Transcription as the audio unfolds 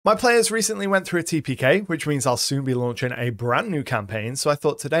My players recently went through a TPK, which means I'll soon be launching a brand new campaign, so I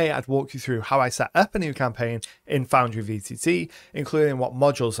thought today I'd walk you through how I set up a new campaign in Foundry VTT, including what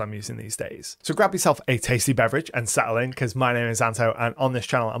modules I'm using these days. So grab yourself a tasty beverage and settle in, because my name is Anto, and on this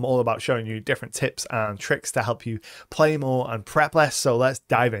channel I'm all about showing you different tips and tricks to help you play more and prep less, so let's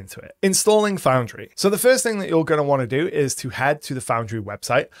dive into it. Installing Foundry. So the first thing that you're going to want to do is to head to the Foundry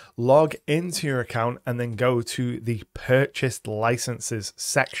website, log into your account, and then go to the purchased licenses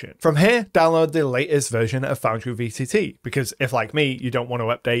section. From here, download the latest version of Foundry VTT, because if, like me, you don't want to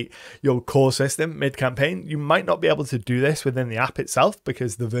update your core system mid-campaign, you might not be able to do this within the app itself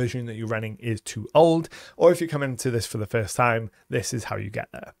because the version that you're running is too old, or if you're coming to this for the first time, this is how you get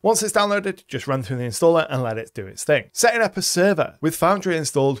there. Once it's downloaded, just run through the installer and let it do its thing. Setting up a server. With Foundry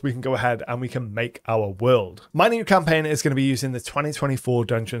installed, we can go ahead and we can make our world. My new campaign is going to be using the 2024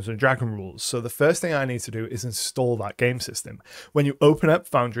 Dungeons & Dragons rules, so the first thing I need to do is install that game system. When you open up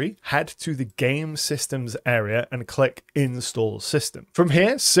Foundry, head to the game systems area and click install system. From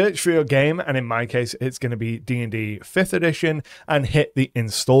here, search for your game, and in my case it's going to be D&D 5th edition, and hit the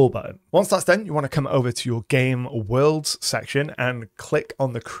install button. Once that's done, you want to come over to your game worlds section and click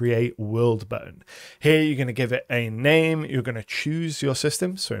on the create world button. Here you're going to give it a name, you're going to choose your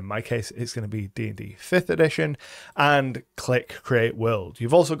system, so in my case it's going to be D&D 5th edition, and click create world.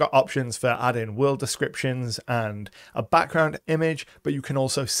 You've also got options for adding world descriptions and a background image, but you can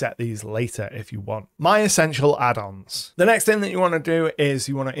also set these later if you want. My essential add-ons. The next thing that you want to do is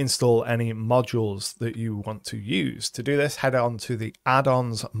you want to install any modules that you want to use. To do this, head on to the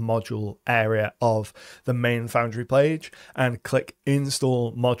add-ons module area of the main Foundry page and click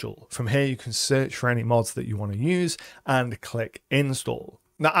install module. From here you can search for any mods that you want to use and click install.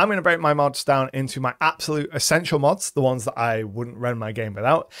 Now, I'm going to break my mods down into my absolute essential mods, the ones that I wouldn't run my game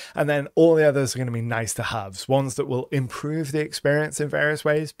without, and then all the others are going to be nice to haves, ones that will improve the experience in various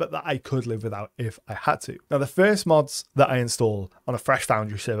ways, but that I could live without if I had to. Now, the first mods that I install on a fresh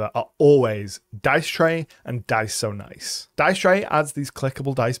Foundry server are always Dice Tray and Dice So Nice. Dice Tray adds these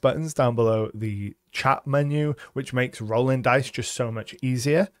clickable dice buttons down below the chat menu, which makes rolling dice just so much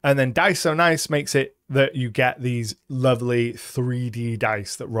easier. And then Dice So Nice makes it that you get these lovely 3D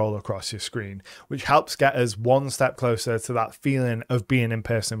dice that roll across your screen, which helps get us one step closer to that feeling of being in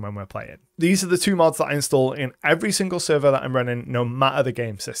person when we're playing. These are the two mods that I install in every single server that I'm running, no matter the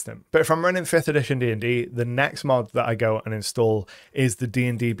game system. But if I'm running 5th edition D&D, the next mod that I go and install is the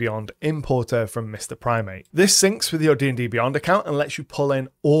D&D Beyond importer from Mr. Primate. This syncs with your D&D Beyond account and lets you pull in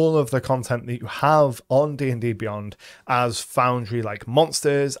all of the content that you have on D&D Beyond as Foundry, like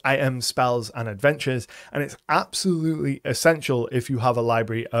monsters, items, spells, and adventures, and it's absolutely essential if you have a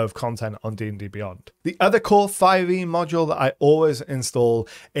library of content on D&D Beyond. The other core 5e module that I always install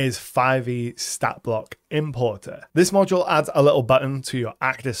is 5e Stat Block Importer. This module adds a little button to your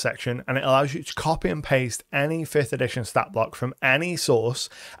actors section, and it allows you to copy and paste any 5th edition stat block from any source,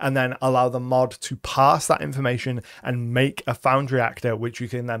 and then allow the mod to parse that information and make a Foundry actor, which you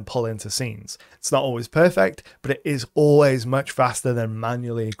can then pull into scenes. It's not always perfect, but it is always much faster than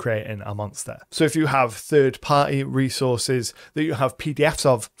manually creating a monster. So if you have third-party resources that you have PDFs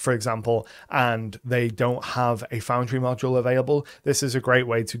of, for example, and they don't have a Foundry module available, this is a great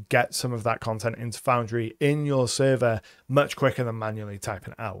way to get some of that content into Foundry in your server much quicker than manually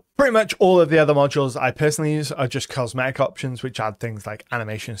typing it out. Pretty much all of the other modules I personally use are just cosmetic options, which add things like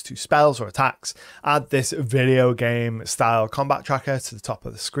animations to spells or attacks, add this video game style combat tracker to the top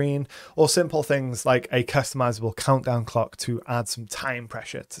of the screen, or simple things like a customizable countdown clock to add some time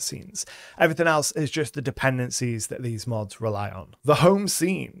pressure to scenes. Everything else is just the dependencies that these mods rely on. The home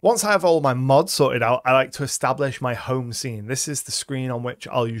scene. Once I have all my mods sorted out, I like to establish my home scene. This is the screen on which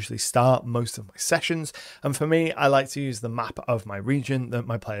I'll usually start most of my sessions, and for me, I like to use the map of my region that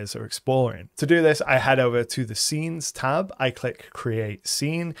my players are exploring. To do this, I head over to the Scenes tab, I click Create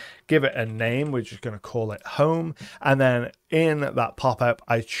Scene, give it a name, which is going to call it Home, and then in that pop-up,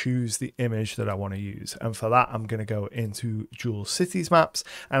 I choose the image that I want to use. And for that, I'm going to go into Dual Cities maps,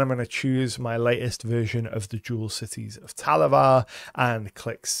 and I'm going to choose my latest version of the Dual Cities of Talavar and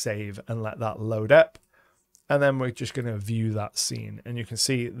click Save and let that load up. And then we're just going to view that scene. And you can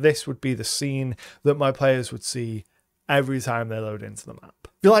see this would be the scene that my players would see every time they load into the map.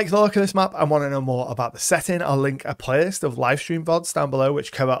 If you like the look of this map and want to know more about the setting, I'll link a playlist of live stream VODs down below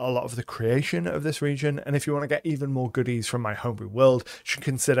which cover a lot of the creation of this region. And if you want to get even more goodies from my homebrew world, you should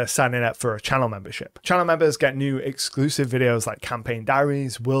consider signing up for a channel membership. Channel members get new exclusive videos like campaign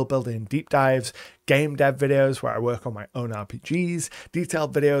diaries, world building deep dives, game dev videos where I work on my own RPGs,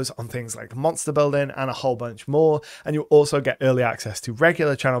 detailed videos on things like monster building, and a whole bunch more. And you also get early access to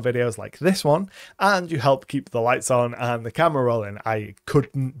regular channel videos like this one, and you help keep the lights on and the camera rolling. I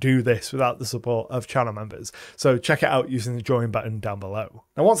couldn't do this without the support of channel members. So check it out using the join button down below.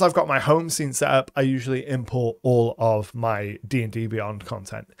 Now, once I've got my home scene set up, I usually import all of my D&D Beyond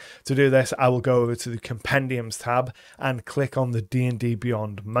content. To do this, I will go over to the Compendiums tab and click on the D&D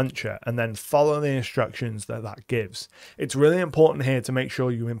Beyond Muncher and then follow the instructions that gives. It's really important here to make sure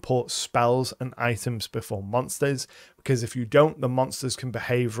you import spells and items before monsters, because if you don't, the monsters can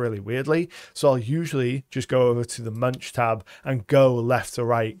behave really weirdly. So I'll usually just go over to the Munch tab and go left to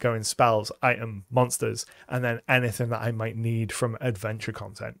right, going spells, item, monsters, and then anything that I might need from adventure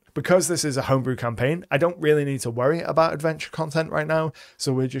content. Because this is a homebrew campaign, I don't really need to worry about adventure content right now.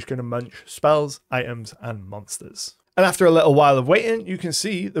 So we're just going to munch spells, items, and monsters. And after a little while of waiting, you can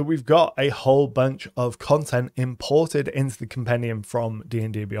see that we've got a whole bunch of content imported into the compendium from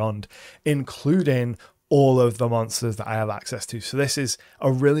D&D Beyond, including all of the monsters that I have access to. So this is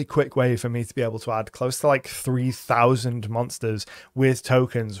a really quick way for me to be able to add close to like 3,000 monsters with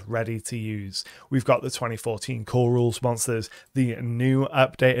tokens ready to use. We've got the 2014 core rules monsters, the new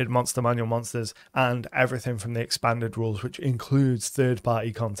updated monster manual monsters, and everything from the expanded rules, which includes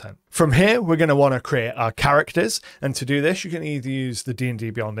third-party content. From here, we're going to want to create our characters. And to do this, you can either use the D&D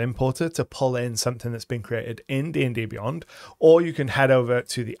Beyond importer to pull in something that's been created in D&D Beyond, or you can head over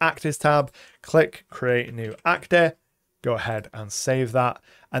to the actors tab, click create new actor, go ahead and save that.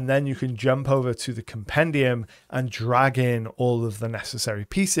 And then you can jump over to the compendium and drag in all of the necessary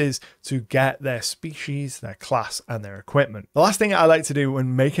pieces to get their species, their class, and their equipment. The last thing I like to do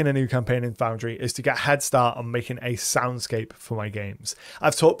when making a new campaign in Foundry is to get a head start on making a soundscape for my games.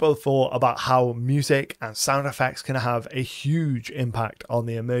 I've talked before about how music and sound effects can have a huge impact on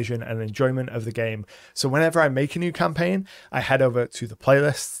the immersion and enjoyment of the game. So whenever I make a new campaign, I head over to the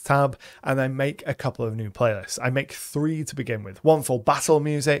playlists tab and I make a couple of new playlists. I make 3 to begin with, one for battle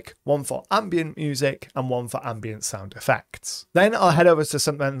music, one for ambient music, and one for ambient sound effects. Then I'll head over to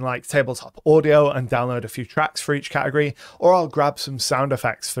something like tabletop audio and download a few tracks for each category, or I'll grab some sound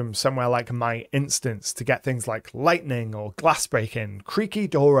effects from somewhere like my instance to get things like lightning or glass breaking, creaky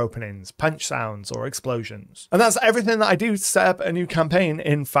door openings, punch sounds, or explosions. And that's everything that I do to set up a new campaign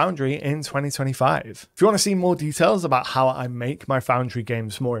in Foundry in 2025. If you want to see more details about how I make my Foundry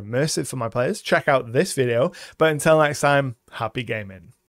games more immersive for my players, check out this video. But until next time, happy gaming.